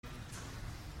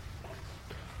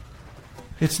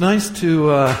It's nice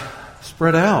to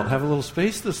spread out, have a little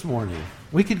space this morning.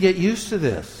 We could get used to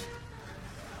this.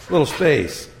 A little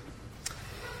space.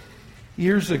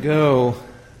 Years ago,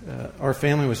 our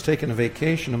family was taking a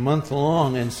vacation a month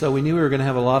long, and so we knew we were going to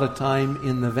have a lot of time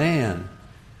in the van.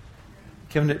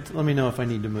 Kevin, let me know if I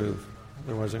need to move.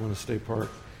 Otherwise, I'm going to stay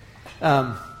parked.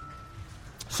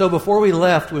 So before we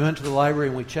left, we went to the library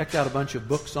and we checked out a bunch of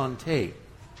books on tape.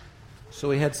 So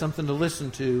we had something to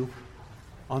listen to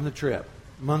on the trip.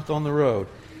 Month on the road.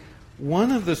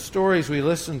 One of the stories we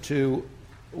listened to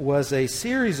was a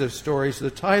series of stories.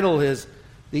 The title is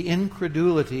The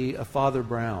Incredulity of Father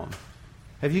Brown.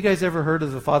 Have you guys ever heard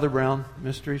of the Father Brown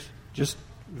mysteries? Just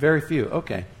very few.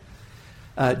 Okay.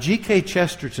 G.K.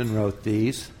 Chesterton wrote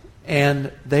these,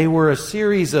 and they were a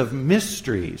series of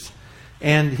mysteries.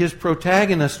 And his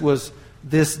protagonist was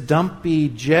this dumpy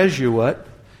Jesuit.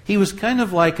 He was kind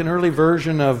of like an early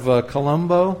version of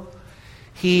Columbo.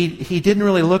 He didn't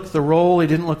really look the role. He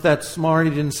didn't look that smart. He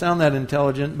didn't sound that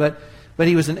intelligent. But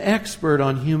he was an expert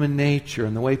on human nature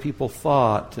and the way people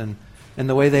thought and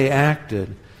the way they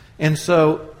acted. And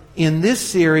so in this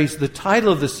series, the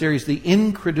title of the series, The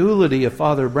Incredulity of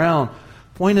Father Brown,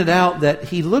 pointed out that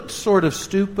he looked sort of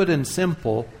stupid and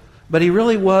simple, but he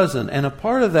really wasn't. And a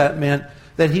part of that meant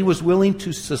that he was willing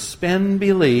to suspend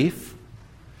belief.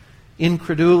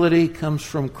 Incredulity comes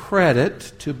from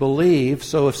credit, to believe.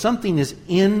 So if something is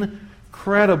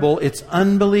incredible, it's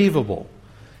unbelievable.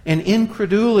 And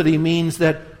incredulity means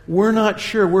that we're not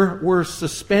sure. We're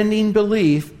suspending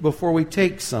belief before we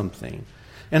take something.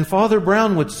 And Father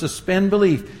Brown would suspend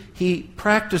belief. He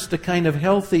practiced a kind of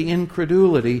healthy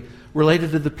incredulity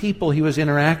related to the people he was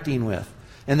interacting with,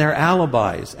 and their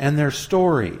alibis, and their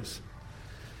stories.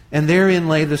 And therein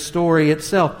lay the story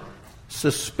itself.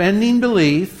 Suspending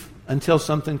belief until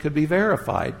something could be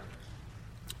verified.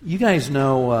 You guys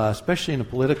know, especially in a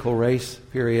political race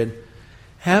period,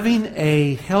 having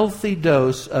a healthy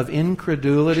dose of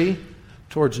incredulity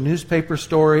towards newspaper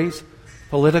stories,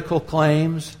 political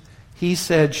claims, he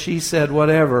said, she said,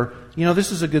 whatever,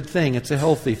 this is a good thing. It's a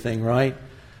healthy thing, right?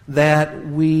 That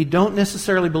we don't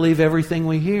necessarily believe everything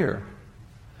we hear.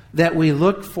 That we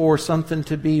look for something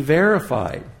to be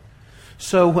verified.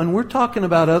 So when we're talking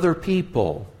about other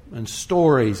people and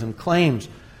stories and claims,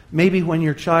 maybe when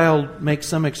your child makes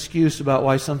some excuse about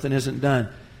why something isn't done,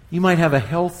 you might have a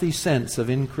healthy sense of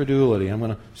incredulity. I'm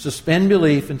going to suspend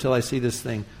belief until I see this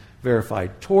thing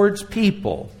verified. Towards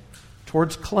people,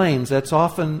 towards claims, that's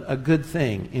often a good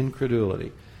thing,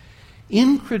 incredulity.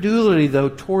 Incredulity, though,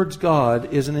 towards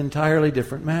God is an entirely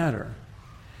different matter.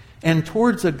 And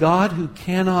towards a God who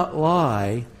cannot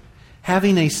lie,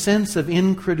 having a sense of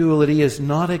incredulity is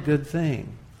not a good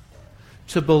thing.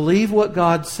 To believe what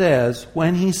God says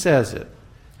when He says it,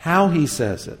 how He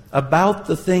says it, about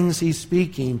the things He's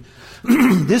speaking,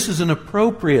 this is an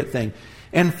appropriate thing.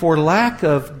 And for lack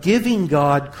of giving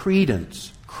God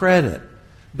credence, credit,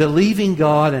 believing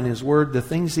God and His Word, the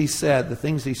things He said, the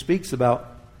things He speaks about,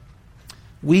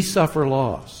 we suffer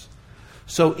loss.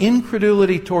 So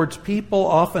incredulity towards people,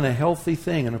 often a healthy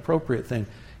thing, an appropriate thing.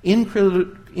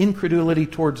 Incredulity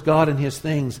towards God and His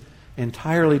things,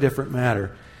 entirely different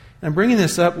matter. I'm bringing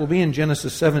this up. We'll be in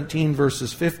Genesis 17,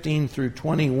 verses 15 through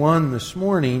 21 this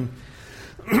morning.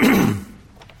 If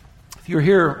you were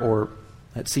here or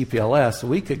at CPLS a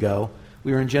week ago,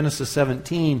 we were in Genesis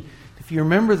 17. If you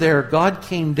remember there, God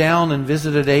came down and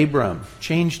visited Abram,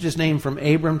 changed his name from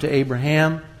Abram to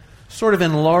Abraham, sort of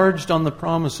enlarged on the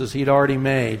promises He'd already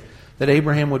made, that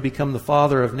Abraham would become the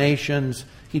father of nations,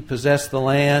 he'd possess the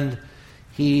land,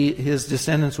 his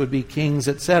descendants would be kings,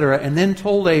 etc. And then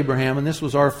told Abraham, and this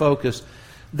was our focus,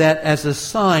 that as a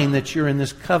sign that you're in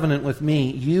this covenant with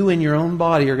me, you in your own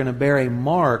body are going to bear a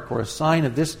mark or a sign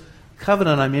of this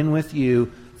covenant I'm in with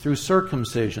you through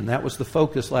circumcision. That was the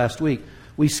focus last week.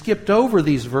 We skipped over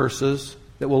these verses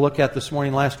that we'll look at this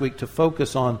morning last week to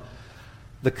focus on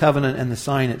the covenant and the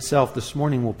sign itself. This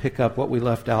morning we'll pick up what we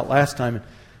left out last time.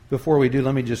 Before we do,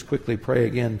 let me just quickly pray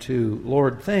again too.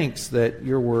 Lord, thanks that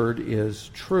your word is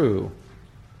true.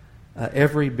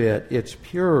 Every bit. It's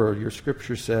pure, your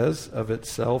scripture says, of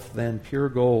itself than pure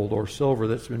gold or silver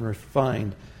that's been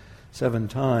refined 7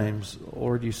 times.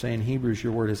 Lord, you say in Hebrews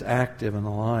your word is active and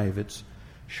alive. It's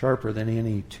sharper than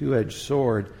any two-edged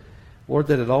sword. Lord,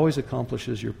 that it always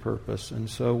accomplishes your purpose. And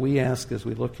so we ask as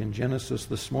we look in Genesis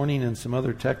this morning and some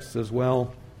other texts as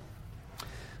well,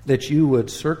 that you would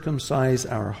circumcise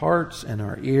our hearts and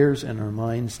our ears and our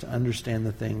minds to understand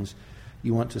the things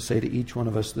you want to say to each one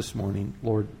of us this morning.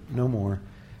 Lord, no more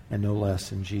and no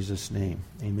less. In Jesus' name,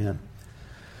 amen.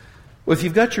 Well, if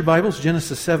you've got your Bibles,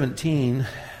 Genesis 17,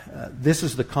 this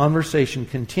is the conversation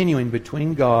continuing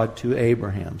between God to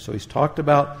Abraham. So he's talked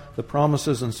about the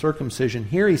promises and circumcision.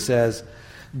 Here he says,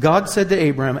 God said to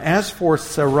Abraham, as for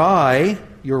Sarai,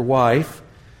 your wife,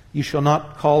 you shall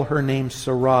not call her name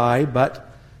Sarai, but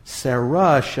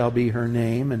Sarah shall be her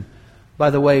name. And by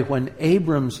the way, when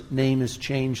Abram's name is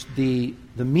changed, the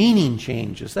meaning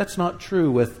changes. That's not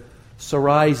true with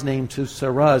Sarai's name to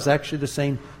Sarah. It's actually the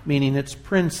same meaning. It's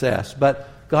princess. But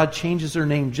God changes her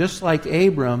name just like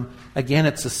Abram. Again,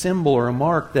 it's a symbol or a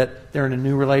mark that they're in a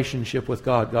new relationship with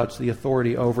God. God's the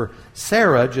authority over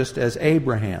Sarah, just as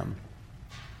Abraham.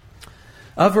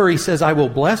 Of her, he says, I will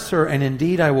bless her, and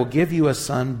indeed I will give you a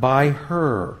son by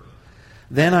her.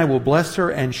 Then I will bless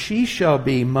her, and she shall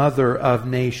be mother of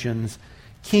nations.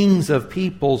 Kings of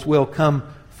peoples will come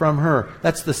from her.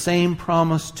 That's the same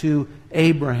promise to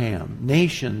Abraham.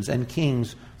 Nations and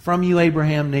kings from you,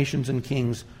 Abraham, nations and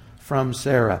kings from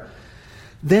Sarah.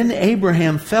 Then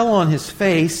Abraham fell on his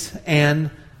face and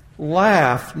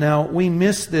laughed. Now, we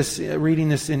miss this reading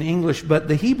this in English, but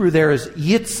the Hebrew there is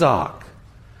Yitzhak.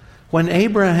 When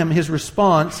Abraham, his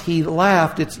response, he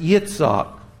laughed, it's Yitzhak.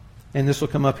 And this will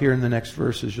come up here in the next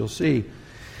verses, you'll see.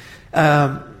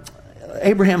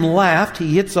 Abraham laughed,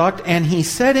 he Yitzhaked, and he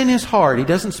said in his heart, he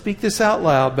doesn't speak this out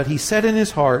loud, but he said in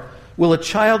his heart, will a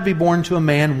child be born to a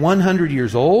man 100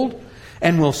 years old?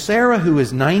 And will Sarah, who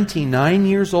is 99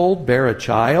 years old, bear a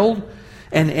child?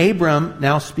 And Abram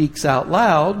now speaks out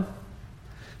loud,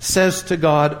 says to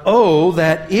God, oh,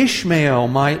 that Ishmael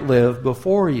might live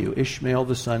before you. Ishmael,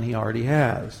 the son he already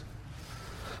has.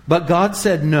 But God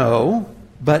said, no,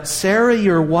 but Sarah,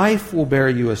 your wife, will bear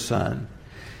you a son,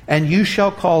 and you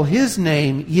shall call his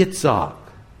name Yitzhak.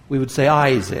 We would say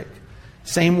Isaac.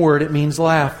 Same word, it means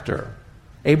laughter.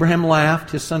 Abraham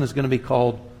laughed, his son is going to be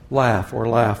called Laugh or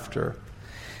Laughter.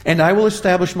 And I will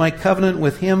establish my covenant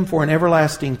with him for an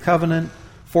everlasting covenant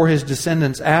for his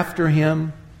descendants after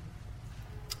him.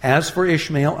 As for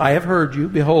Ishmael, I have heard you.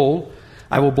 Behold,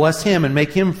 I will bless him and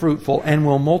make him fruitful and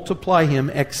will multiply him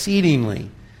exceedingly.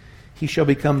 He shall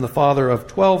become the father of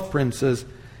 12 princes,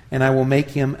 and I will make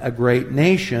him a great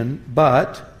nation.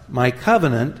 But my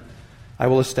covenant I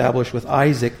will establish with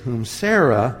Isaac, whom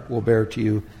Sarah will bear to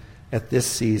you at this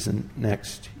season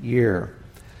next year.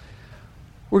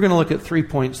 We're going to look at 3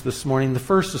 points this morning. The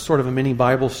first is sort of a mini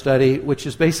Bible study, which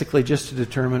is basically just to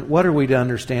determine what are we to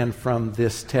understand from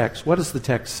this text. What does the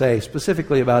text say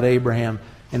specifically about Abraham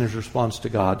and his response to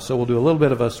God? So we'll do a little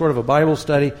bit of a sort of a Bible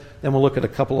study, then we'll look at a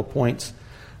couple of points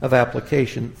of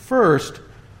application. First,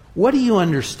 what do you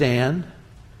understand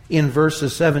in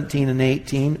verses 17 and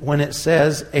 18 when it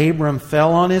says Abram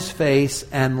fell on his face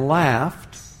and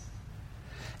laughed,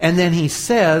 and then he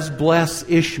says, bless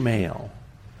Ishmael?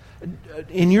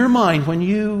 In your mind, when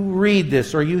you read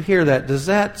this or you hear that, does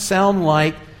that sound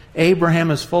like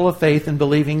Abraham is full of faith and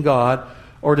believing God?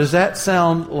 Or does that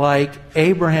sound like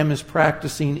Abraham is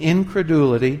practicing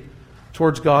incredulity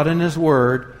towards God and His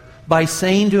Word by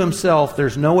saying to himself,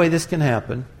 there's no way this can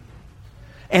happen,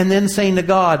 and then saying to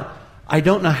God, I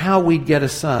don't know how we'd get a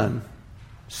son,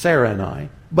 Sarah and I,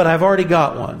 but I've already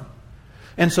got one.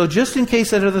 And so just in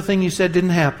case that other thing you said didn't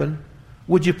happen,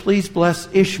 would you please bless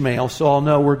Ishmael so I'll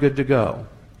know we're good to go?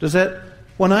 Does that,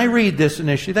 when I read this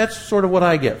initially, that's sort of what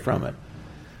I get from it.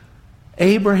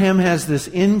 Abraham has this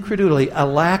incredulity, a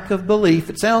lack of belief,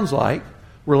 it sounds like,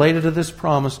 related to this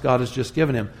promise God has just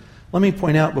given him. Let me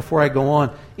point out before I go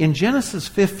on, in Genesis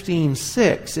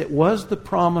 15:6, it was the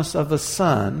promise of a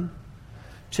son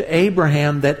to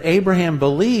Abraham that Abraham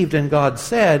believed, and God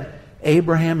said,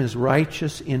 Abraham is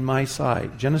righteous in my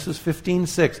sight. Genesis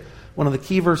 15:6. One of the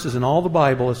key verses in all the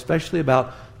Bible, especially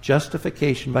about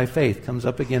justification by faith, comes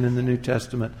up again in the New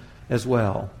Testament as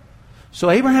well. So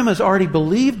Abraham has already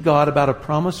believed God about a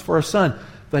promise for a son.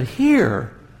 But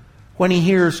here, when he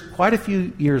hears quite a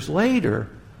few years later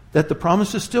that the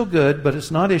promise is still good, but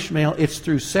it's not Ishmael, it's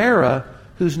through Sarah,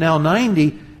 who's now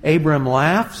 90, Abraham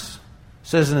laughs,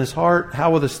 says in his heart,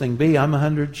 how will this thing be? I'm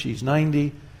 100, she's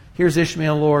 90. Here's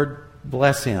Ishmael, Lord,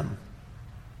 bless him.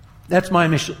 That's my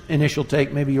initial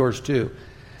take, maybe yours too.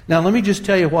 Now, let me just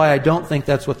tell you why I don't think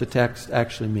that's what the text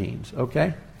actually means,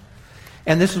 okay?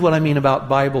 And this is what I mean about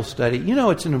Bible study. You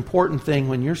know, it's an important thing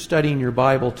when you're studying your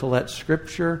Bible to let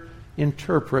Scripture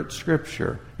interpret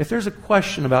Scripture. If there's a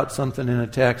question about something in a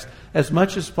text, as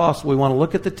much as possible, we want to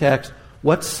look at the text,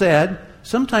 what's said,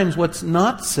 sometimes what's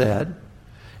not said,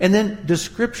 and then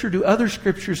do other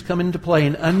Scriptures come into play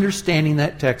in understanding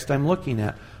that text I'm looking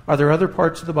at? Are there other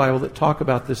parts of the Bible that talk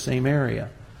about this same area?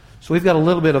 So we've got a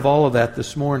little bit of all of that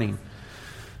this morning.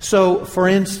 So, for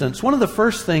instance, one of the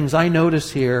first things I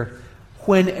notice here,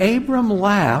 when Abram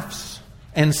laughs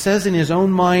and says in his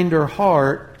own mind or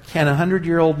heart, can a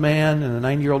 100-year-old man and a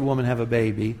 90-year-old woman have a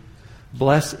baby?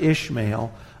 Bless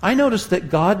Ishmael. I notice that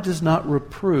God does not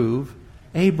reprove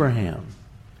Abraham.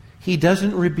 He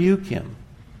doesn't rebuke him.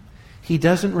 He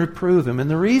doesn't reprove him. And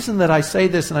the reason that I say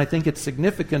this, and I think it's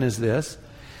significant, is this.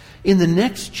 In the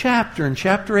next chapter, in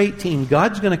chapter 18,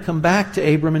 God's going to come back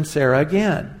to Abram and Sarah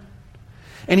again.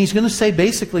 And He's going to say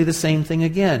basically the same thing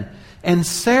again. And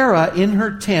Sarah, in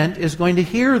her tent, is going to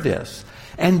hear this.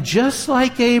 And just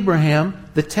like Abraham,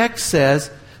 the text says,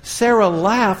 Sarah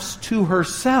laughs to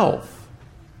herself.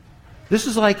 This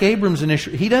is like Abram's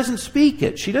initial. He doesn't speak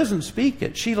it. She doesn't speak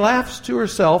it. She laughs to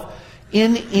herself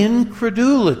in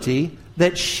incredulity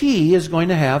that she is going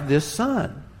to have this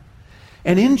son.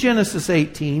 And in Genesis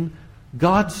 18,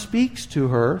 God speaks to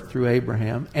her through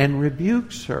Abraham and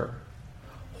rebukes her.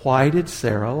 Why did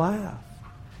Sarah laugh?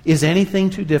 Is anything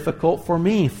too difficult for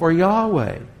me, for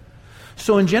Yahweh?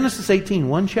 So in Genesis 18,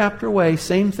 one chapter away,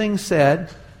 same thing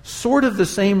said, sort of the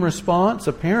same response,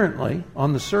 apparently,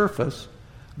 on the surface.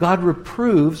 God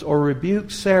reproves or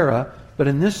rebukes Sarah, but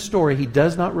in this story, He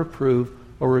does not reprove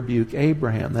or rebuke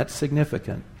Abraham. That's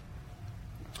significant.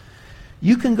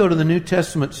 You can go to the New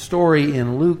Testament story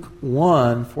in Luke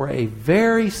 1 for a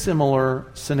very similar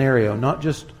scenario, not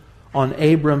just on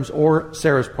Abram's or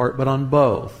Sarah's part, but on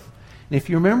both. And if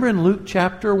you remember in Luke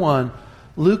chapter 1,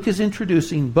 Luke is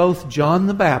introducing both John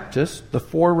the Baptist, the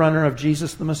forerunner of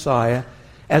Jesus the Messiah,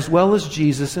 as well as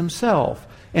Jesus Himself.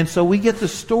 And so we get the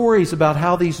stories about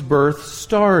how these births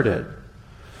started.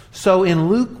 So in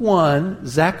Luke 1,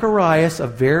 Zacharias, a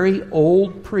very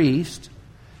old priest,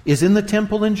 is in the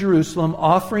temple in Jerusalem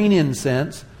offering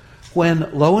incense when,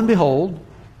 lo and behold,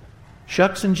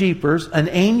 shucks and jeepers, an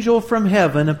angel from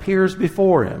heaven appears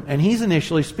before him. And he's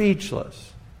initially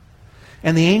speechless.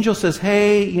 And the angel says,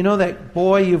 hey, you know that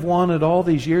boy you've wanted all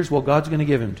these years? Well, God's going to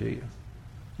give him to you.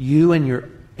 You and your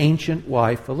ancient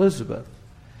wife, Elizabeth.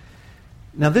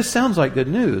 Now, this sounds like good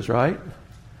news, right?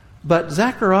 But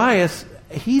Zacharias,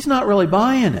 he's not really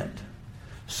buying it.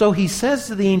 So he says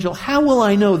to the angel, how will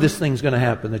I know this thing's going to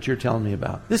happen that you're telling me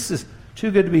about? This is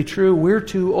too good to be true. We're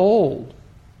too old.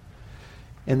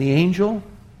 And the angel,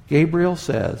 Gabriel,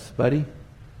 says, buddy,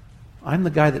 I'm the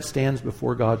guy that stands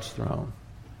before God's throne.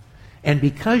 And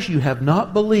because you have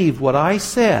not believed what I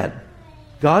said,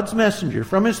 God's messenger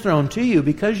from His throne to you,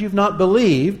 because you've not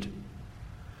believed,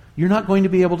 you're not going to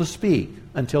be able to speak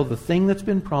until the thing that's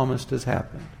been promised has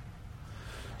happened.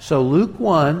 So Luke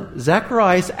 1,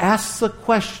 Zacharias asks a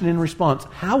question in response.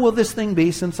 How will this thing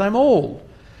be since I'm old?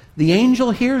 The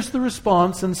angel hears the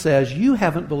response and says, you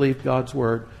haven't believed God's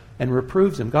word, and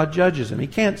reproves him. God judges him. He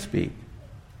can't speak.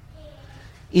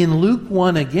 In Luke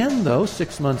 1 again, though,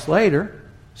 6 months later,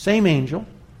 same angel,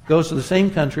 goes to the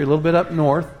same country, a little bit up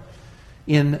north,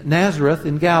 in Nazareth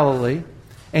in Galilee,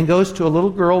 and goes to a little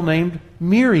girl named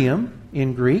Miriam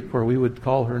in Greek, where we would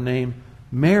call her name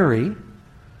Mary.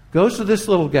 Goes to this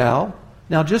little gal.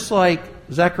 Now, just like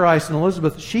Zacharias and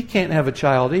Elizabeth, she can't have a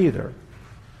child either,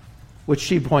 which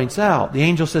she points out. The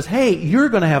angel says, hey, you're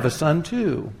going to have a son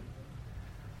too.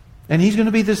 And he's going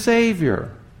to be the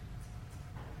Savior.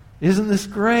 Isn't this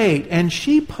great? And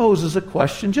she poses a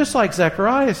question just like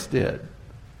Zacharias did.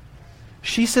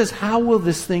 She says, how will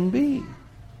this thing be?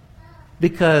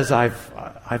 Because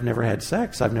I've never had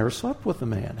sex. I've never slept with a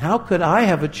man. How could I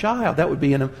have a child? That would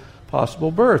be an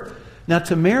impossible birth. Now,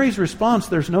 to Mary's response,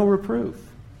 there's no reproof.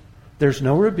 There's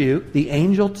no rebuke. The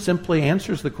angel simply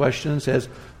answers the question and says,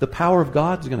 the power of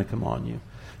God's going to come on you.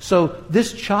 So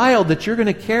this child that you're going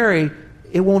to carry,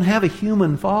 it won't have a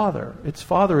human father. Its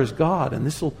father is God, and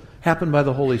this will happen by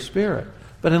the Holy Spirit.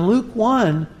 But in Luke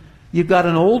 1, you've got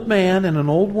an old man and an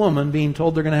old woman being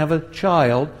told they're going to have a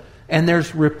child, and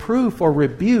there's reproof or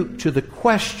rebuke to the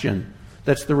question.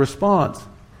 That's the response.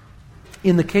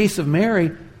 In the case of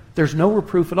Mary, there's no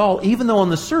reproof at all, even though on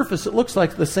the surface it looks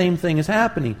like the same thing is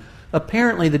happening.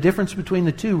 Apparently, the difference between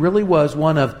the two really was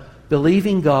one of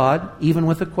believing God, even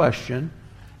with a question,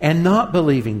 and not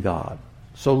believing God.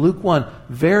 So Luke 1,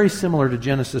 very similar to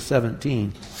Genesis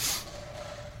 17.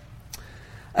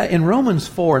 In Romans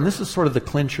 4, and this is sort of the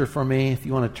clincher for me. If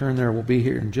you want to turn there, we'll be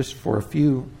here in just for a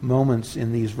few moments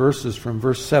in these verses from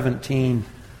verse 17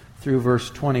 through verse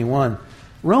 21.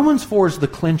 Romans 4 is the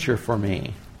clincher for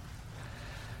me.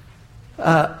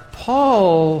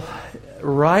 Paul,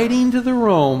 writing to the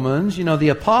Romans, the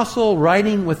apostle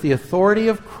writing with the authority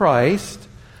of Christ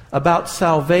about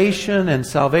salvation and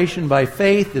salvation by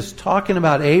faith, is talking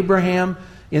about Abraham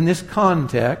in this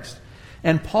context.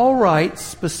 And Paul writes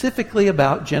specifically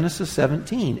about Genesis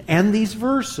 17 and these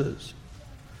verses.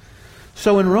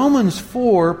 So in Romans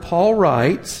 4, Paul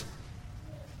writes,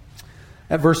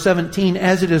 At verse 17,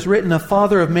 as it is written, a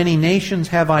father of many nations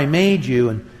have I made you.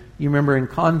 And you remember in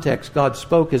context, God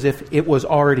spoke as if it was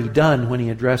already done when He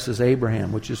addresses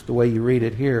Abraham, which is the way you read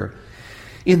it here.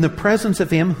 In the presence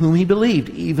of Him whom he believed,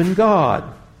 even God,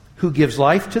 who gives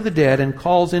life to the dead and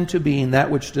calls into being that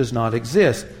which does not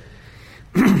exist.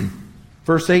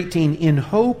 Verse 18, in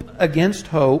hope against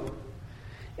hope,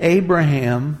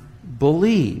 Abraham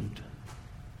believed.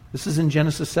 This is in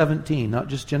Genesis 17, not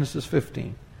just Genesis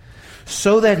 15.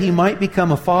 So that he might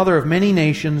become a father of many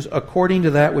nations, according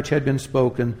to that which had been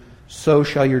spoken, so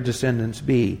shall your descendants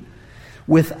be.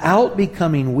 Without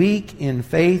becoming weak in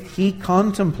faith, he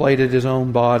contemplated his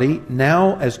own body,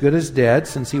 now as good as dead,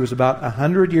 since he was about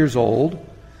 100 years old,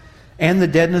 and the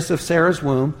deadness of Sarah's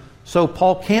womb. So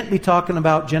Paul can't be talking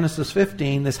about Genesis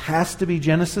 15. This has to be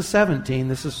Genesis 17.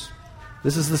 This is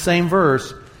the same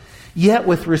verse. Yet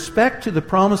with respect to the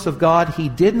promise of God, he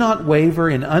did not waver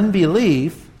in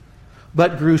unbelief,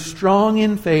 but grew strong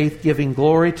in faith, giving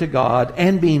glory to God,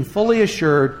 and being fully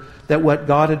assured that what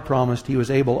God had promised he was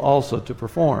able also to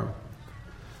perform.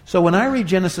 So when I read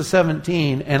Genesis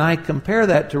 17 and I compare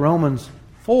that to Romans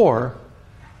 4,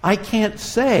 I can't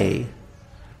say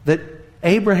that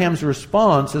Abraham's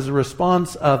response is a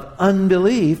response of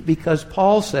unbelief, because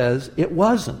Paul says it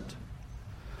wasn't.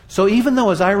 So even though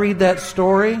as I read that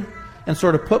story and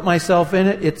sort of put myself in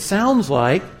it, it sounds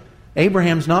like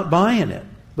Abraham's not buying it.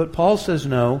 But Paul says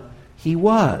no, he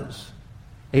was.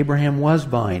 Abraham was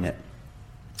buying it.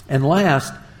 And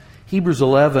last, Hebrews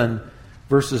 11,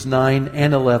 verses 9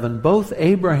 and 11, both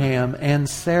Abraham and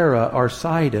Sarah are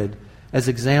cited as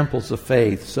examples of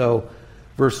faith. So,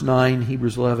 verse 9,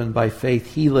 Hebrews 11, by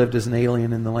faith he lived as an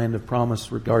alien in the land of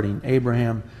promise regarding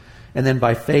Abraham. And then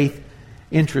by faith,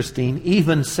 interesting,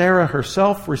 even Sarah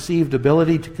herself received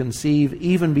ability to conceive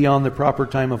even beyond the proper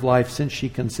time of life, since she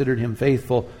considered him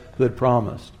faithful who had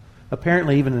promised.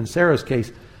 Apparently, even in Sarah's case,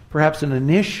 perhaps an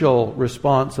initial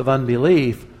response of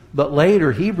unbelief, but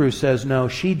later Hebrews says, no,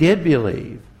 she did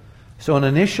believe. So an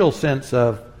initial sense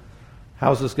of,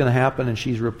 how's this going to happen? And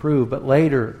she's reproved. But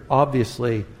later,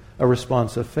 obviously, a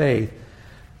response of faith.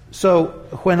 So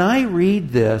when I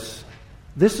read this,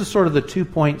 this is sort of the 2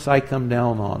 points I come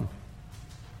down on.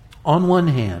 On one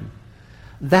hand,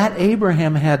 that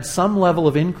Abraham had some level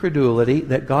of incredulity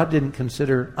that God didn't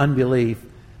consider unbelief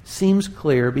seems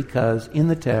clear, because in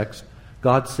the text,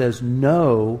 God says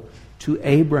no to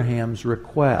Abraham's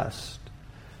request.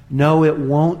 No, it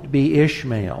won't be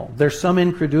Ishmael. There's some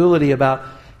incredulity about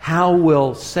how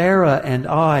will Sarah and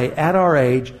I, at our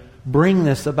age, bring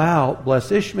this about.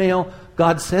 Bless Ishmael.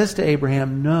 God says to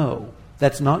Abraham, no,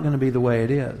 that's not going to be the way it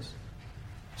is.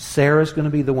 Sarah's going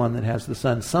to be the one that has the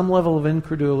son. Some level of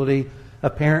incredulity,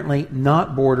 apparently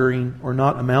not bordering or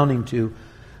not amounting to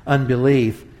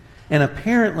unbelief. And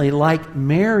apparently, like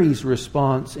Mary's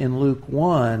response in Luke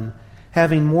 1,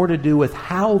 having more to do with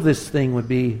how this thing would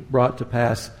be brought to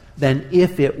pass than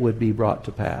if it would be brought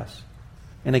to pass.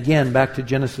 And again, back to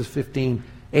Genesis 15,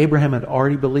 Abraham had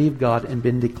already believed God and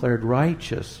been declared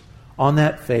righteous on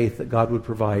that faith that God would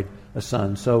provide a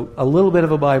son. So a little bit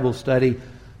of a Bible study,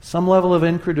 some level of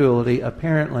incredulity,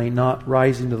 apparently not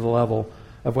rising to the level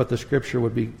of what the Scripture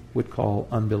would call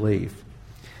unbelief.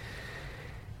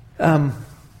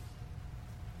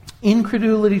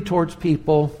 Incredulity towards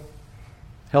people,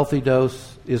 healthy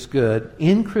dose, is good.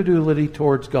 Incredulity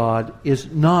towards God is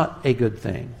not a good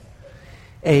thing.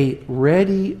 A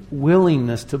ready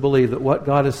willingness to believe that what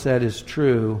God has said is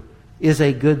true is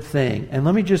a good thing. And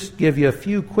let me just give you a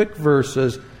few quick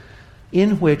verses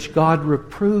in which God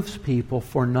reproves people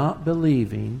for not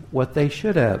believing what they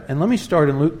should have. And let me start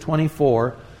in Luke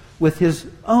 24 with His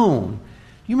own.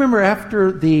 You remember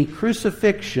after the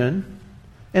crucifixion,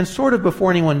 and sort of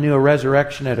before anyone knew a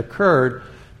resurrection had occurred,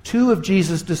 two of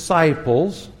Jesus'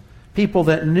 disciples, people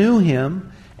that knew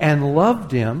Him and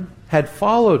loved Him, had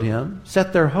followed Him,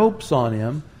 set their hopes on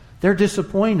Him, they're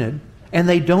disappointed, and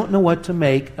they don't know what to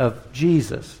make of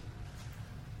Jesus.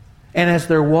 And as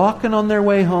they're walking on their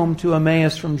way home to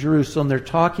Emmaus from Jerusalem, they're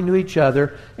talking to each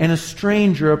other, and a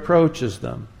stranger approaches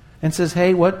them and says,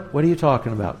 hey, what are you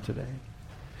talking about today?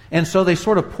 And so they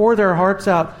sort of pour their hearts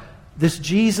out. This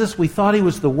Jesus, we thought He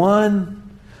was the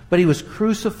one, but He was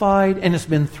crucified, and it's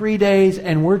been 3 days,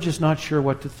 and we're just not sure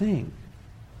what to think.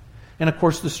 And of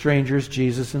course, the stranger is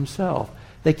Jesus Himself.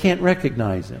 They can't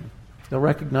recognize Him. They'll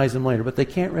recognize Him later, but they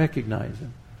can't recognize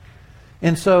Him.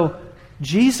 And so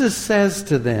Jesus says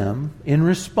to them in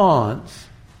response,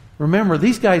 remember,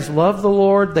 these guys love the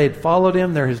Lord. They'd followed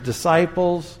Him. They're His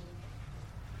disciples.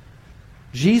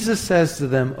 Jesus says to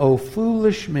them, O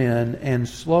foolish men and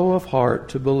slow of heart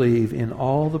to believe in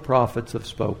all the prophets have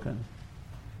spoken.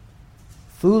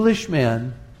 foolish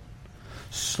men,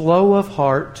 slow of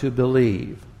heart to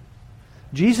believe.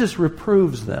 Jesus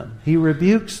reproves them. He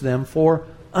rebukes them for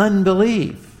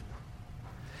unbelief.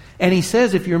 And he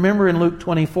says, if you remember in Luke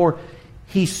 24,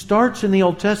 he starts in the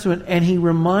Old Testament and he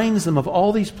reminds them of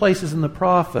all these places in the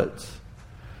prophets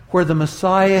where the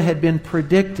Messiah had been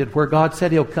predicted, where God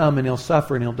said he'll come and he'll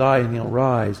suffer and he'll die and he'll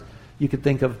rise. You could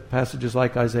think of passages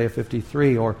like Isaiah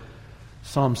 53 or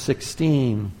Psalm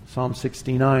 16, Psalm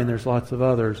 69. There's lots of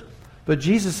others. But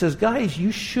Jesus says, guys,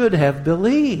 you should have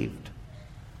believed.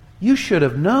 You should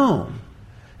have known.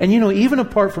 And even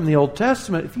apart from the Old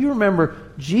Testament, if you remember,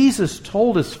 Jesus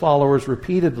told his followers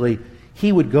repeatedly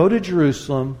he would go to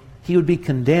Jerusalem, he would be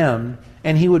condemned,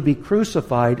 and he would be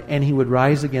crucified, and he would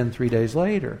rise again 3 days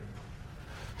later.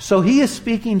 So he is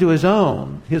speaking to his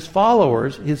own, his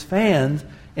followers, his fans,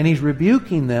 and he's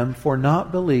rebuking them for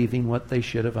not believing what they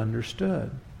should have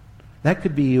understood. That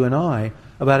could be you and I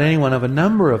about anyone of a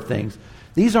number of things.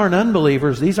 These aren't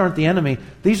unbelievers. These aren't the enemy.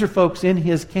 These are folks in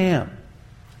his camp.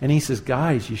 And he says,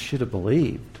 guys, you should have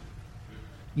believed.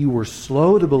 You were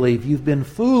slow to believe. You've been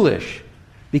foolish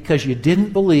because you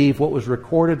didn't believe what was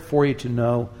recorded for you to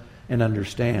know and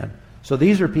understand. So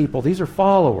these are people, these are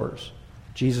followers.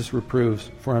 Jesus reproves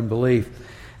for unbelief.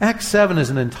 Acts 7 is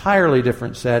an entirely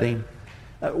different setting.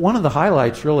 One of the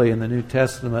highlights really in the New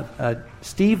Testament,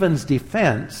 Stephen's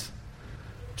defense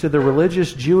to the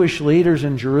religious Jewish leaders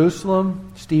in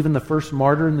Jerusalem, Stephen, the first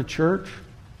martyr in the church.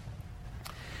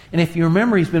 And if you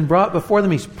remember, he's been brought before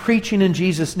them. He's preaching in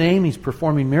Jesus' name. He's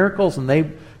performing miracles, and they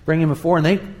bring him before, and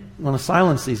they want to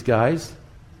silence these guys.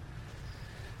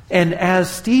 And as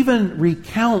Stephen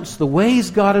recounts the ways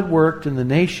God had worked in the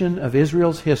nation of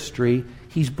Israel's history,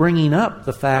 he's bringing up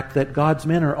the fact that God's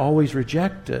men are always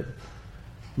rejected.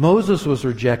 Moses was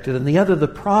rejected, and the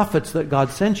prophets that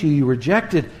God sent you, you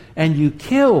rejected and you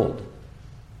killed.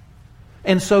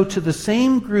 And so to the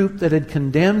same group that had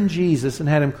condemned Jesus and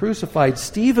had him crucified,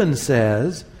 Stephen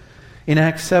says in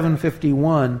Acts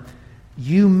 7:51,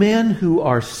 you men who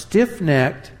are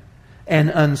stiff-necked and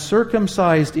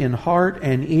uncircumcised in heart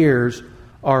and ears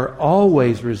are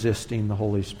always resisting the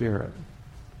Holy Spirit.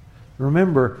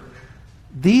 Remember,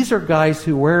 these are guys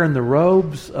who wear in the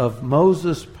robes of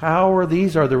Moses' power.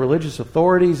 These are the religious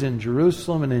authorities in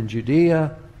Jerusalem and in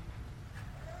Judea.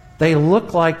 They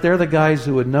look like they're the guys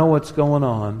who would know what's going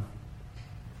on.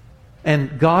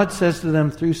 And God says to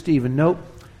them through Stephen, nope,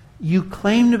 you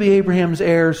claim to be Abraham's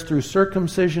heirs through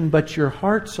circumcision, but your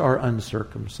hearts are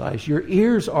uncircumcised. Your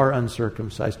ears are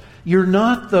uncircumcised. You're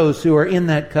not those who are in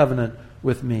that covenant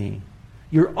with me.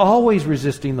 You're always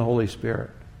resisting the Holy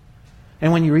Spirit.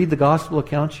 And when you read the gospel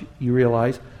accounts, you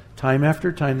realize time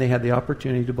after time they had the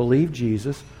opportunity to believe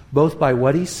Jesus, both by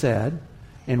what he said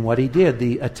and what he did,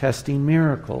 the attesting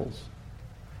miracles.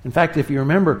 In fact, if you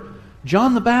remember,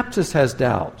 John the Baptist has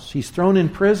doubts. He's thrown in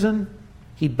prison.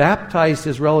 He baptized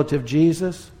his relative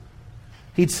Jesus.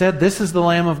 He'd said, this is the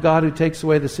Lamb of God who takes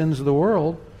away the sins of the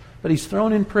world. But he's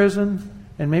thrown in prison,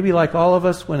 and maybe like all of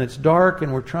us, when it's dark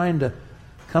and we're trying to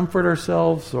comfort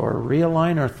ourselves or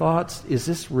realign our thoughts, is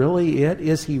this really it?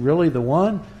 Is he really the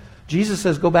one? Jesus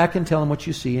says, go back and tell him what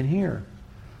you see and hear.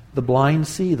 The blind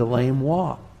see, the lame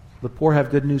walk. The poor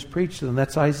have good news preached to them.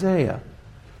 That's Isaiah.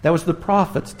 That was the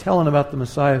prophets telling about the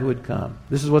Messiah who had come.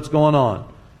 This is what's going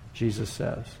on, Jesus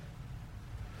says.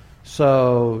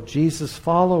 So Jesus'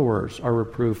 followers are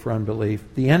reproved for unbelief.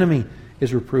 The enemy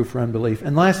is reproved for unbelief.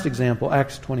 And last example,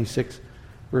 Acts 26,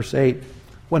 verse 8.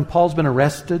 When Paul's been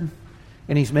arrested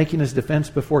and he's making his defense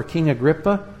before King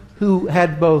Agrippa, who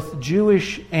had both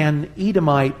Jewish and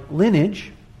Edomite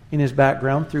lineage in his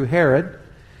background through Herod,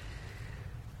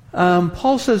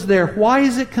 Paul says there, why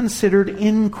is it considered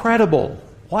incredible?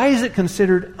 Why is it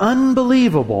considered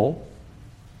unbelievable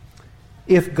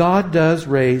if God does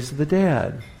raise the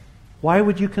dead? Why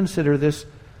would you consider this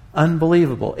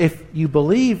unbelievable? If you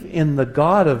believe in the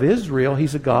God of Israel,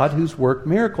 he's a God who's worked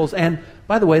miracles. And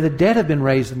by the way, the dead have been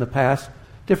raised in the past,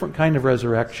 different kind of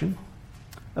resurrection,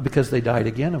 because they died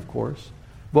again, of course.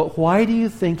 But why do you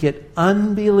think it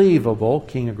unbelievable,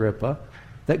 King Agrippa,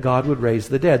 that God would raise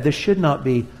the dead? This should not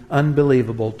be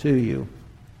unbelievable to you.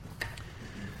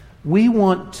 We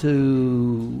want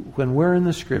to, when we're in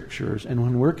the Scriptures and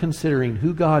when we're considering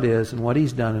who God is and what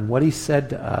he's done and what he's said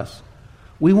to us,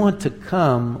 we want to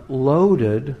come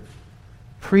loaded,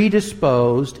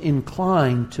 predisposed,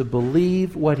 inclined to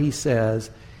believe what he says,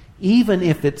 even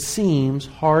if it seems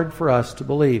hard for us to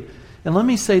believe. And let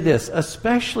me say this,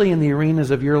 especially in the arenas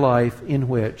of your life in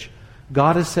which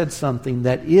God has said something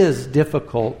that is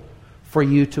difficult for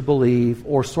you to believe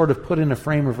or sort of put in a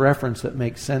frame of reference that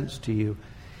makes sense to you.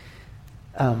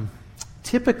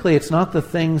 typically it's not the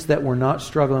things that we're not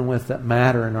struggling with that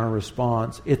matter in our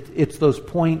response. It's those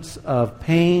points of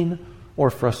pain or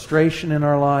frustration in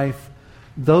our life.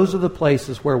 Those are the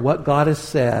places where what God has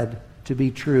said to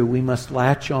be true, we must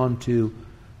latch on to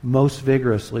most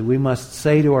vigorously. We must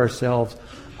say to ourselves,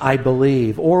 I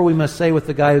believe. Or we must say with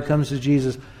the guy who comes to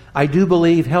Jesus, I do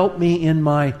believe, help me in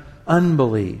my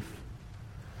unbelief.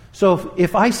 So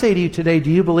if I say to you today,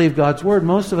 do you believe God's Word?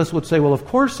 Most of us would say, well, of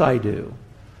course I do.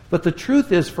 But the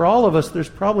truth is, for all of us, there's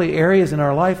probably areas in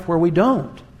our life where we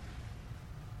don't.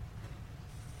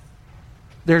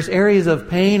 There's areas of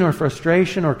pain or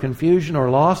frustration or confusion or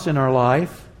loss in our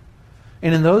life.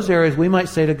 And in those areas, we might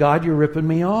say to God, you're ripping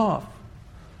me off.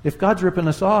 If God's ripping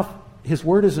us off, His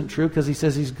Word isn't true because He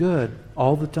says He's good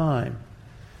all the time.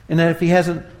 And that if He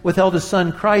hasn't withheld His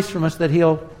Son Christ from us, that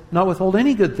He'll not withhold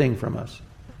any good thing from us.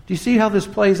 Do you see how this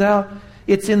plays out?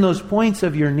 It's in those points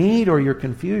of your need or your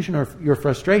confusion or your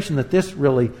frustration that this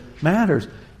really matters.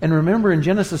 And remember, in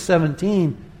Genesis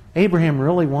 17, Abraham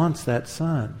really wants that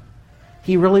son.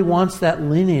 He really wants that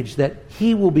lineage, that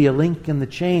he will be a link in the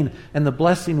chain and the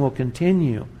blessing will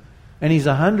continue. And he's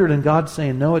 100 and God's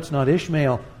saying, no, it's not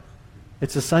Ishmael.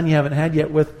 It's a son you haven't had yet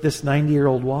with this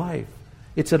 90-year-old wife.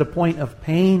 It's at a point of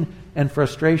pain and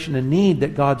frustration and need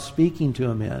that God's speaking to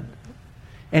him in.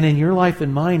 And in your life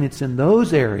and mine, it's in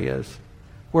those areas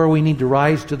where we need to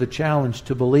rise to the challenge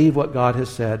to believe what God has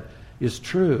said is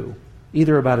true,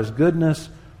 either about His goodness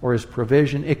or His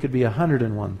provision. It could be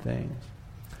 101 things.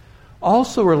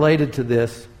 Also related to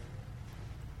this,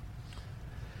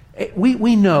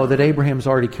 we know that Abraham's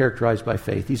already characterized by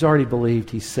faith. He's already believed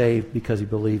he's saved because he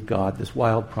believed God, this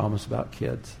wild promise about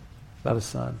kids, about a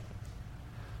son.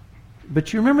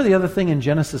 But you remember the other thing in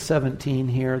Genesis 17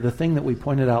 here, the thing that we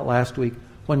pointed out last week,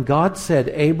 when God said,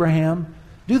 Abraham,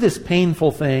 do this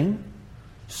painful thing,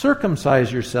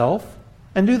 circumcise yourself,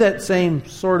 and do that same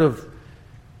sort of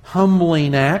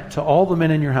humbling act to all the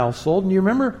men in your household. And you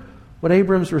remember what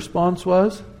Abram's response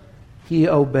was? He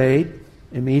obeyed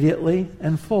immediately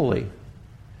and fully.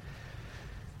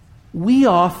 We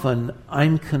often,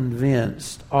 I'm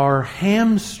convinced, are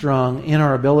hamstrung in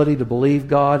our ability to believe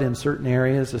God in certain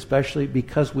areas, especially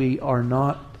because we are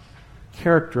not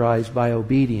characterized by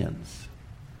obedience.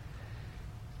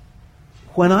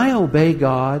 When I obey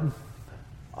God,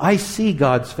 I see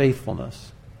God's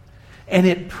faithfulness. And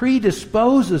it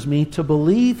predisposes me to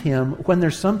believe Him when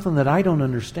there's something that I don't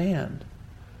understand,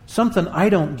 something I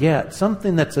don't get,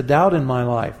 something that's a doubt in my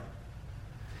life.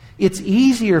 It's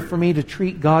easier for me to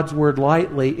treat God's Word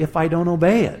lightly if I don't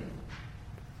obey it.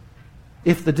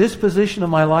 If the disposition of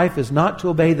my life is not to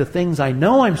obey the things I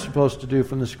know I'm supposed to do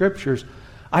from the Scriptures,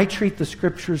 I treat the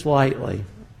Scriptures lightly.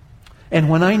 And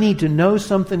when I need to know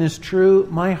something is true,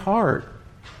 my heart,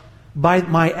 by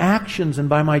my actions and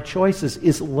by my choices,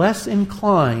 is less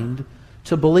inclined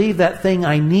to believe that thing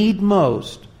I need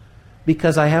most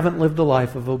because I haven't lived a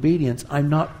life of obedience. I'm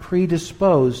not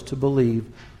predisposed to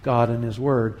believe God and His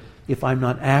Word if I'm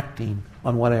not acting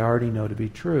on what I already know to be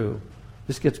true.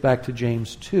 This gets back to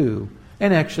James 2.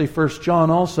 And actually 1 John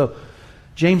also.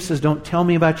 James says, don't tell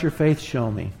me about your faith, show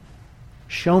me.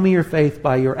 Show me your faith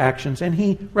by your actions. And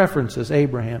he references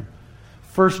Abraham.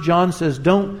 1 John says,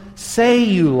 don't say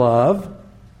you love,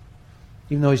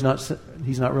 even though he's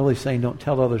not really saying don't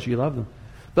tell others you love them,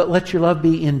 but let your love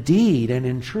be in deed and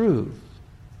in truth.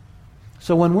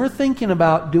 So when we're thinking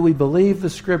about do we believe the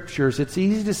Scriptures, it's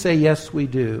easy to say yes, we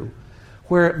do.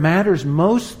 Where it matters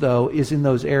most, though, is in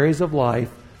those areas of life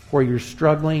where you're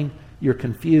struggling, you're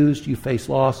confused, you face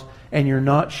loss, and you're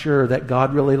not sure that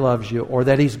God really loves you or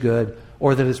that He's good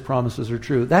or that His promises are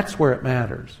true. That's where it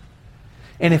matters.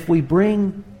 And if we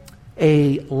bring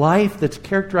a life that's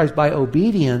characterized by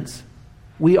obedience,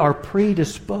 we are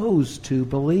predisposed to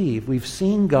believe. We've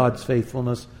seen God's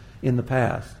faithfulness in the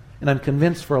past. And I'm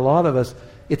convinced for a lot of us,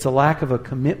 it's a lack of a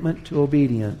commitment to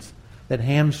obedience that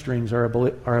hamstrings our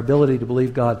ability to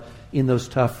believe God in those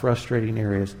tough, frustrating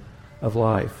areas of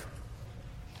life.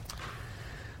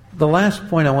 The last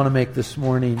point I want to make this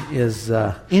morning is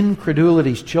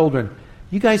incredulity's children.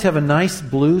 You guys have a nice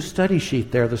blue study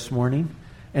sheet there this morning.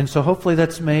 And so hopefully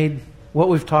that's made what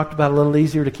we've talked about a little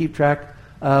easier to keep track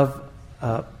of.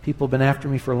 People have been after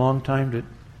me for a long time to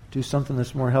do something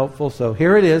that's more helpful. So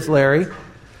here it is, Larry,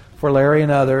 for Larry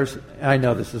and others. I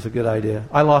know this is a good idea.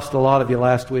 I lost a lot of you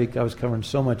last week. I was covering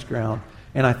so much ground.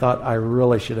 And I thought I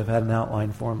really should have had an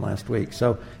outline for him last week.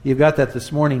 So you've got that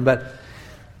this morning. But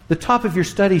the top of your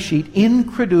study sheet,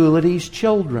 incredulity's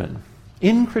children.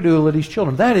 Incredulity's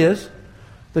children. That is,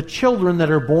 the children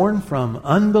that are born from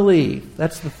unbelief.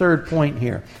 That's the third point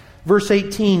here. Verse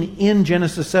 18 in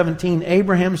Genesis 17,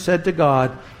 Abraham said to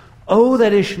God, Oh,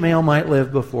 that Ishmael might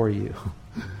live before you.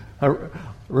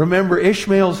 Remember,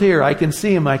 Ishmael's here. I can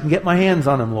see him. I can get my hands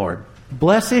on him, Lord.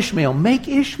 Bless Ishmael. Make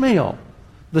Ishmael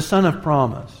the son of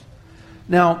promise.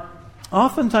 Now,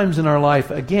 oftentimes in our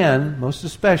life, again, most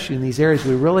especially in these areas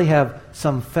we really have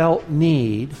some felt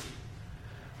need,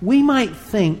 we might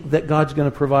think that God's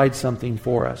going to provide something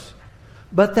for us.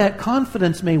 But that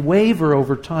confidence may waver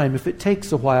over time if it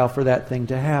takes a while for that thing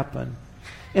to happen.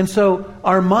 And so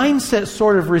our mindset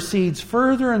sort of recedes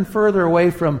further and further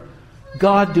away from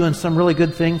God doing some really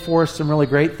good thing for us, some really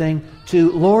great thing,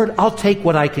 to, Lord, I'll take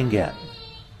what I can get.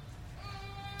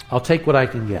 I'll take what I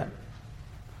can get.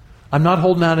 I'm not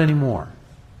holding out anymore.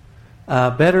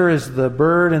 Better is the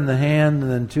bird in the hand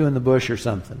than two in the bush or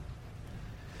something.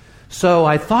 So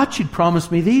I thought you'd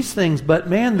promised me these things, but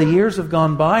man, the years have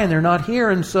gone by and they're not here,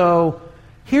 and so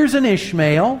here's an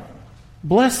Ishmael.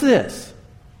 Bless this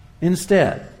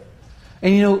instead.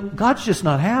 And you know, God's just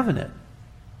not having it.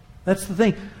 That's the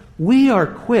thing. We are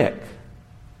quick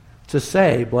to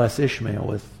say, bless Ishmael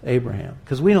with Abraham,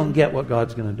 because we don't get what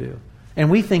God's going to do.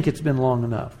 And we think it's been long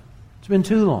enough. It's been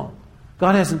too long.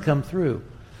 God hasn't come through.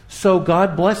 So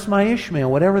God, bless my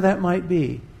Ishmael, whatever that might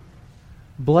be.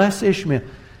 Bless Ishmael.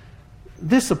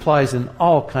 This applies in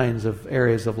all kinds of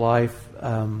areas of life,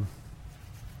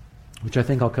 which I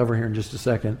think I'll cover here in just a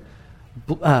second.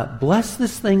 Bless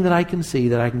this thing that I can see,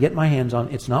 that I can get my hands on.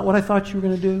 It's not what I thought you were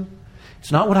going to do.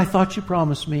 It's not what I thought you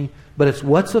promised me, but it's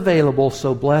what's available,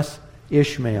 so bless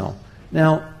Ishmael.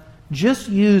 Now, just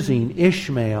using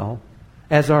Ishmael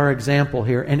as our example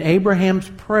here, and Abraham's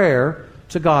prayer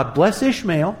to God, bless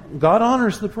Ishmael, God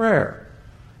honors the prayer.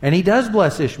 And He does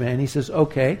bless Ishmael, and He says,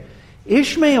 okay,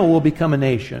 Ishmael will become a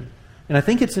nation. And I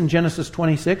think it's in Genesis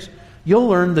 26, you'll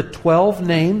learn the 12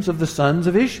 names of the sons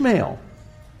of Ishmael.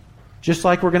 Just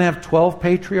like we're going to have 12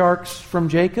 patriarchs from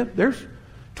Jacob, there's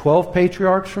 12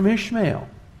 patriarchs from Ishmael.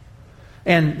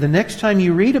 And the next time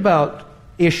you read about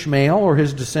Ishmael or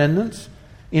his descendants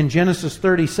in Genesis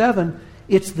 37,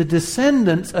 it's the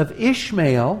descendants of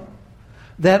Ishmael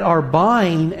that are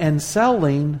buying and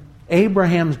selling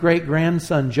Abraham's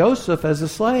great-grandson Joseph as a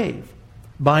slave.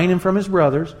 Buying him from his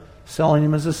brothers, selling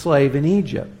him as a slave in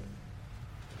Egypt.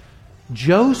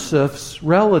 Joseph's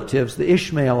relatives, the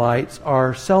Ishmaelites,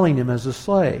 are selling him as a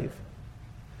slave.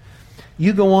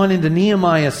 You go on into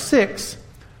Nehemiah 6,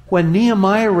 when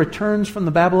Nehemiah returns from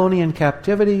the Babylonian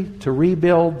captivity to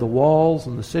rebuild the walls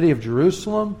and the city of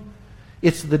Jerusalem,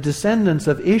 it's the descendants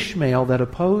of Ishmael that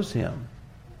oppose him.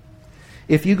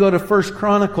 If you go to 1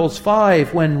 Chronicles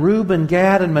 5, when Reuben,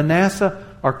 Gad, and Manasseh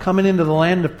are coming into the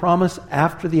land of promise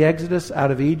after the exodus out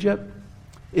of Egypt,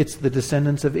 it's the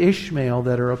descendants of Ishmael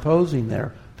that are opposing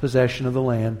their possession of the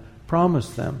land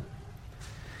promised them.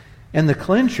 And the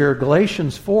clincher,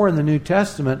 Galatians 4 in the New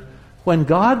Testament, when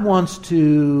God wants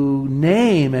to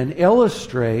name and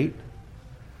illustrate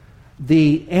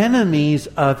the enemies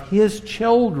of His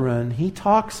children, He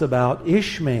talks about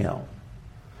Ishmael.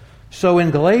 So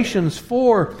in Galatians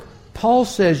 4, Paul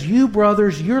says, you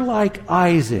brothers, you're like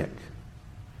Isaac.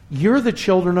 You're the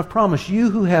children of promise.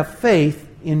 You who have faith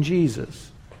in Jesus.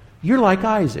 You're like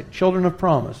Isaac, children of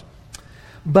promise.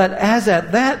 But as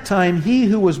at that time he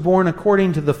who was born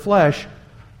according to the flesh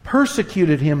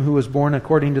persecuted him who was born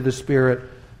according to the Spirit,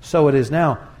 so it is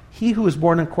now. He who was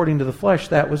born according to the flesh,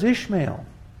 that was Ishmael.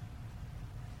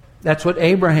 That's what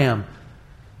Abraham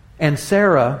and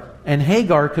Sarah and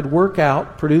Hagar could work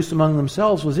out, produce among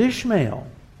themselves, was Ishmael.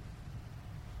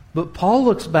 But Paul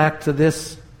looks back to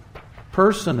this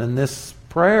person and this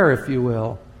prayer, if you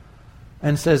will,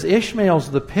 and says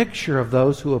Ishmael's the picture of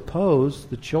those who oppose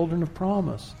the children of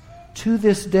promise to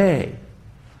this day.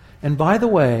 And by the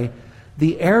way,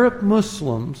 the Arab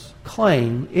Muslims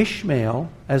claim Ishmael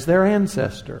as their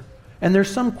ancestor. And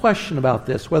there's some question about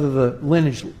this, whether the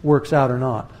lineage works out or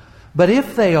not. But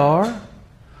if they are,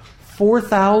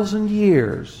 4,000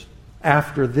 years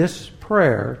after this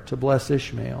prayer to bless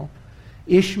Ishmael,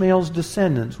 Ishmael's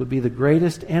descendants would be the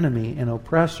greatest enemy and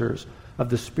oppressors of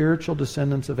the spiritual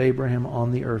descendants of Abraham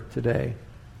on the earth today,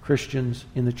 Christians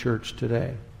in the church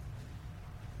today.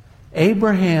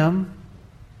 Abraham,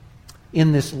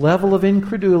 in this level of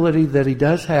incredulity that he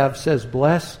does have, says,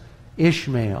 bless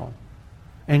Ishmael.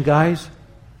 And guys,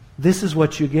 this is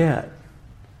what you get.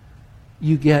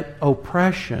 You get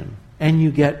oppression and you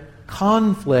get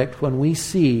conflict when we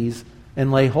seize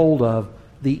and lay hold of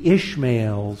the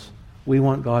Ishmaels we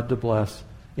want God to bless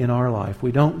in our life.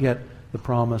 We don't get the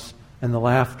promise and the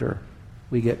laughter.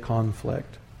 We get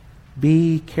conflict.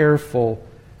 Be careful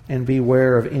and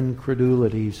beware of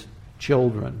incredulity's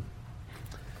children.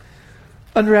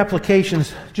 Under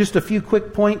applications, just a few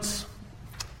quick points.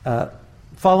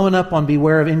 Following up on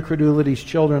beware of incredulity's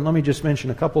children, let me just mention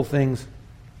a couple things.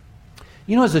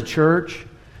 You know, as a church,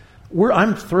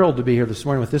 I'm thrilled to be here this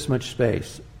morning with this much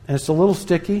space. And it's a little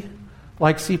sticky,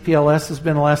 like CPLS has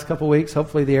been the last couple of weeks.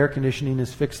 Hopefully the air conditioning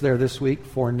is fixed there this week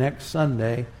for next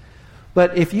Sunday.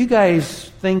 But if you guys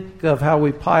think of how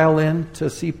we pile into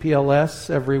CPLS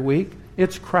every week,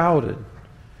 it's crowded.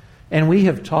 And we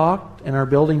have talked, and our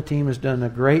building team has done a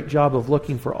great job of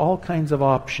looking for all kinds of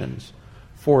options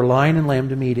for Lion and Lamb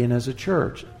to meet in as a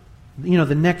church. You know,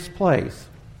 the next place.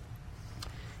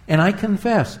 And I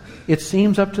confess, it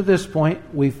seems up to this point,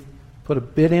 we've put a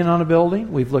bid in on a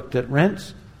building, we've looked at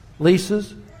rents,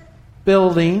 leases,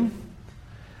 building,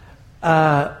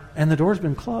 and the door's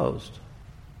been closed.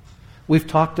 We've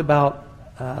talked about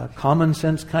common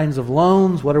sense kinds of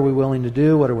loans. What are we willing to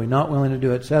do? What are we not willing to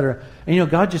do, etc. And you know,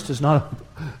 God just has not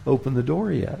opened the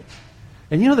door yet.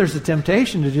 And you know, there's a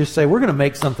temptation to just say, we're going to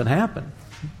make something happen.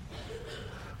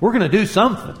 We're going to do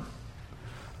something.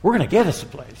 We're going to get us a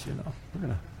place, you know. We're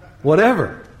going to,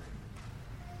 whatever.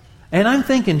 And I'm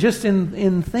thinking, just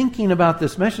in thinking about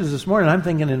this message this morning, I'm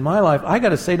thinking in my life, I got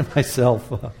to say to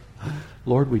myself,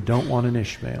 Lord, we don't want an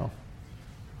Ishmael.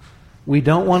 We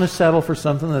don't want to settle for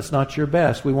something that's not your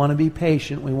best. We want to be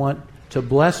patient. We want to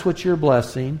bless what you're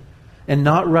blessing and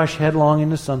not rush headlong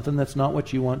into something that's not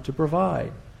what you want to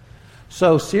provide.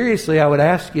 So seriously, I would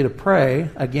ask you to pray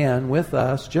again with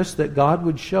us, just that God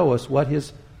would show us what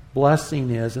His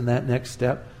blessing is in that next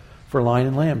step for Lion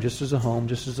and Lamb, just as a home,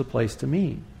 just as a place to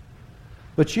meet.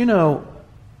 But you know,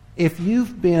 if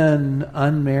you've been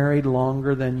unmarried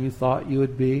longer than you thought you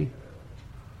would be,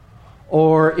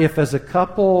 or if as a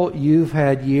couple you've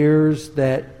had years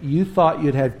that you thought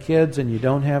you'd have kids and you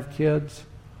don't have kids,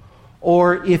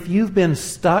 or if you've been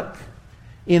stuck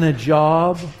in a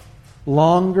job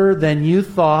longer than you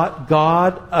thought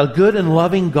God, a good and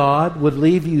loving God, would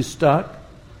leave you stuck,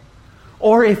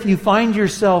 or if you find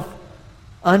yourself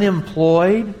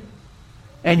unemployed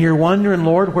and you're wondering,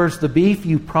 Lord, where's the beef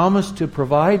you promised to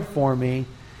provide for me?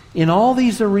 In all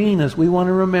these arenas, we want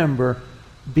to remember,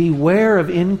 beware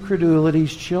of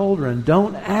incredulity's children.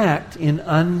 Don't act in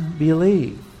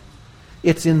unbelief.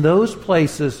 It's in those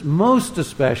places, most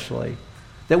especially,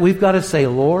 that we've got to say,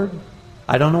 Lord,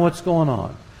 I don't know what's going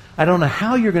on. I don't know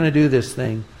how you're going to do this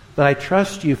thing, but I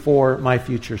trust you for my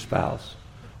future spouse.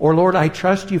 Or, Lord, I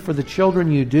trust you for the children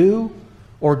you do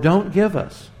or don't give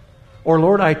us. Or,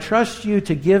 Lord, I trust you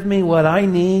to give me what I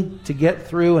need to get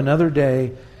through another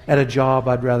day at a job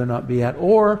I'd rather not be at.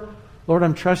 Or, Lord,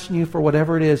 I'm trusting you for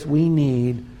whatever it is we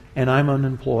need, and I'm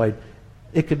unemployed.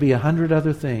 It could be 100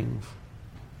 other things.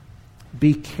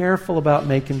 Be careful about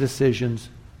making decisions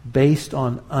based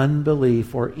on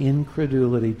unbelief or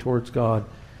incredulity towards God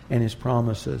and His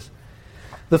promises.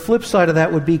 The flip side of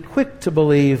that would be quick to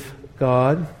believe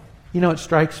God. You know, it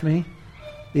strikes me.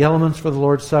 The elements for the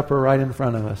Lord's Supper are right in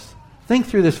front of us. Think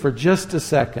through this for just a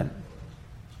second.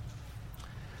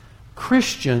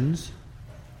 Christians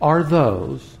are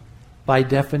those, by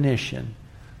definition,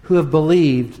 who have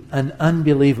believed an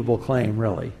unbelievable claim,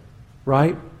 really.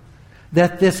 Right?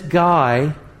 That this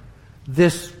guy,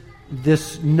 this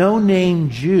no-name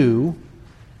Jew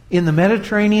in the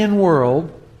Mediterranean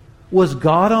world was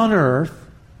God on earth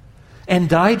and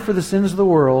died for the sins of the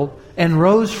world and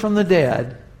rose from the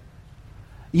dead.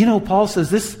 You know, Paul says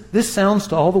this sounds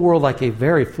to all the world like a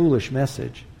very foolish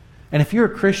message. And if you're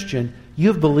a Christian,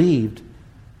 you've believed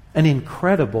an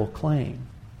incredible claim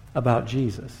about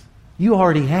Jesus. You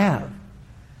already have.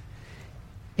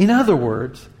 In other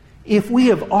words, if we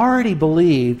have already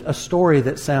believed a story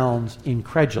that sounds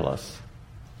incredulous,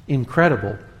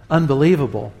 incredible,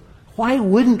 unbelievable, why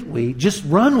wouldn't we just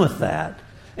run with that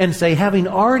and say, having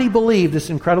already believed this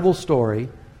incredible story,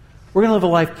 we're going to live a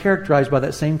life characterized by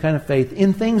that same kind of faith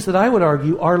in things that I would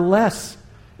argue are less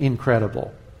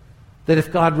incredible. That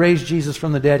if God raised Jesus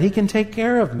from the dead, He can take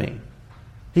care of me.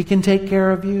 He can take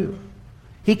care of you.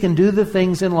 He can do the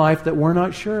things in life that we're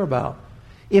not sure about.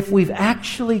 If we've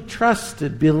actually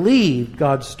trusted, believed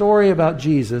God's story about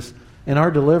Jesus and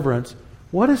our deliverance,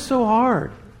 what is so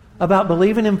hard about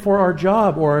believing Him for our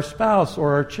job or our spouse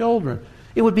or our children?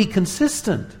 It would be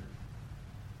consistent.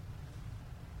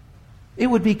 It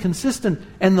would be consistent.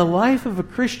 And the life of a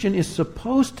Christian is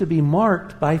supposed to be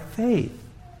marked by faith,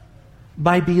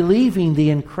 by believing the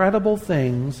incredible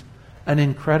things an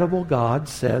incredible God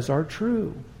says are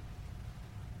true.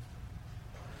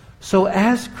 So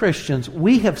as Christians,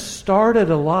 we have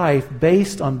started a life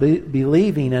based on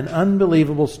believing an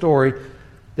unbelievable story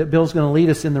that Bill's going to lead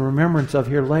us in the remembrance of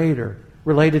here later,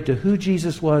 related to who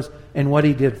Jesus was and what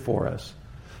He did for us.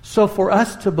 So for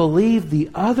us to believe the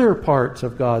other parts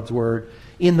of God's Word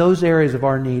in those areas of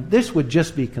our need, this would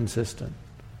just be consistent.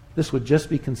 This would just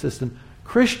be consistent.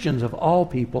 Christians of all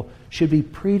people should be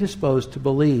predisposed to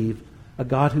believe a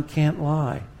God who can't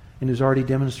lie and who's already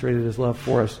demonstrated His love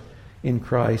for us in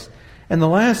Christ. And the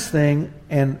last thing,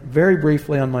 and very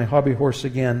briefly on my hobby horse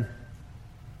again,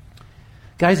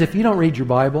 guys, if you don't read your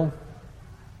Bible,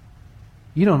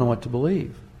 you don't know what to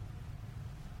believe.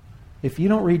 If you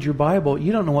don't read your Bible,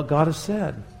 you don't know what God has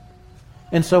said.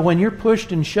 And so when you're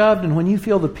pushed and shoved and when you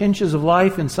feel the pinches of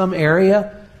life in some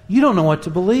area, you don't know what to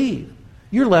believe.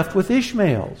 You're left with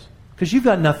Ishmaels because you've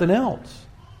got nothing else.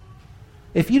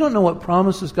 If you don't know what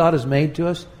promises God has made to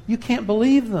us, you can't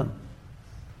believe them.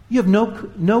 You have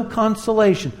no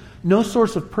consolation, no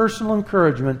source of personal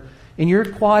encouragement in your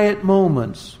quiet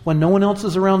moments when no one else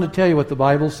is around to tell you what the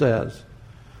Bible says.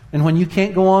 And when you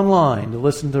can't go online to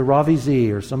listen to Ravi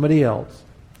Z or somebody else.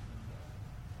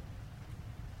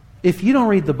 If you don't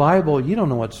read the Bible, you don't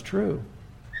know what's true.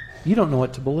 You don't know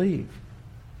what to believe.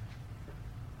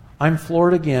 I'm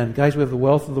floored again. Guys, we have the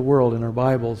wealth of the world in our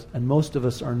Bibles, and most of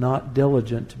us are not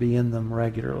diligent to be in them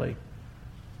regularly.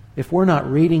 If we're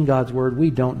not reading God's Word, we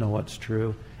don't know what's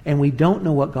true. And we don't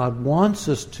know what God wants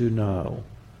us to know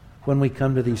when we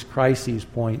come to these crises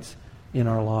points in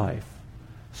our life.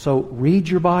 So read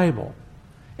your Bible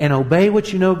and obey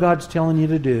what you know God's telling you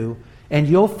to do, and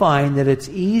you'll find that it's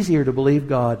easier to believe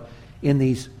God in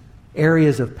these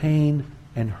areas of pain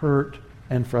and hurt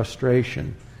and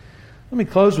frustration. Let me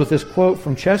close with this quote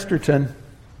from Chesterton.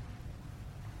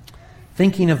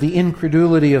 Thinking of the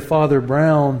incredulity of Father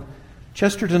Brown,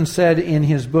 Chesterton said in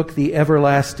his book, The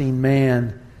Everlasting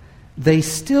Man, "They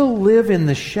still live in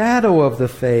the shadow of the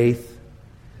faith,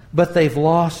 but they've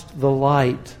lost the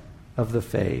light of the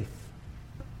faith."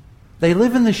 They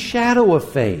live in the shadow of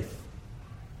faith,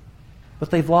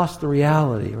 but they've lost the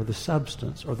reality or the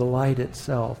substance or the light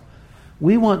itself.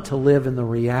 We want to live in the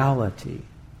reality.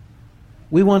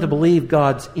 We want to believe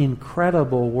God's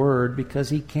incredible Word because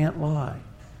He can't lie.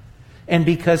 And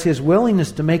because His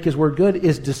willingness to make His Word good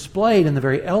is displayed in the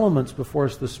very elements before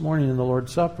us this morning in the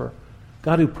Lord's Supper.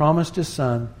 God who promised His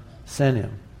Son sent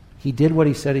Him. He did what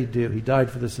He said He'd do. He died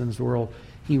for the sins of the world.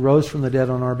 He rose from the dead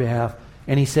on our behalf.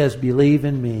 And He says, believe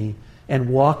in me and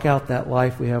walk out that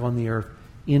life we have on the earth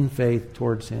in faith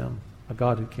towards Him, a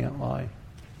God who can't lie.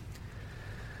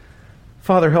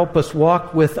 Father, help us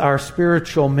walk with our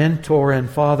spiritual mentor and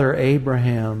father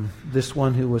Abraham, this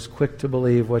one who was quick to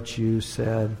believe what You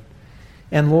said.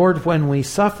 And Lord, when we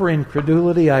suffer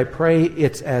incredulity, I pray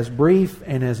it's as brief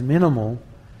and as minimal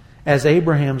as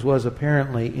Abraham's was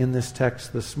apparently in this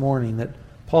text this morning, that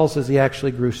Paul says he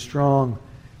actually grew strong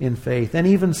in faith. And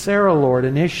even Sarah, Lord,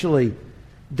 initially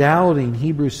doubting,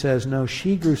 Hebrews says, no,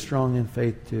 she grew strong in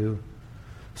faith too.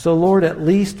 So Lord, at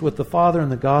least with the Father in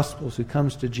the Gospels who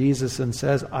comes to Jesus and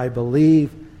says, I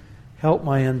believe, help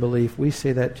my unbelief, we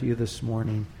say that to You this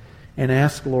morning and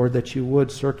ask, Lord, that You would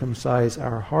circumcise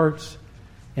our hearts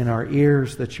and our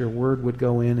ears, that Your Word would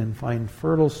go in and find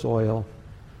fertile soil,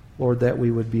 Lord, that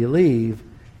we would believe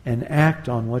and act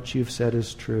on what You've said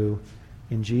is true.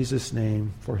 In Jesus'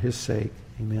 name, for His sake,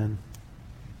 amen.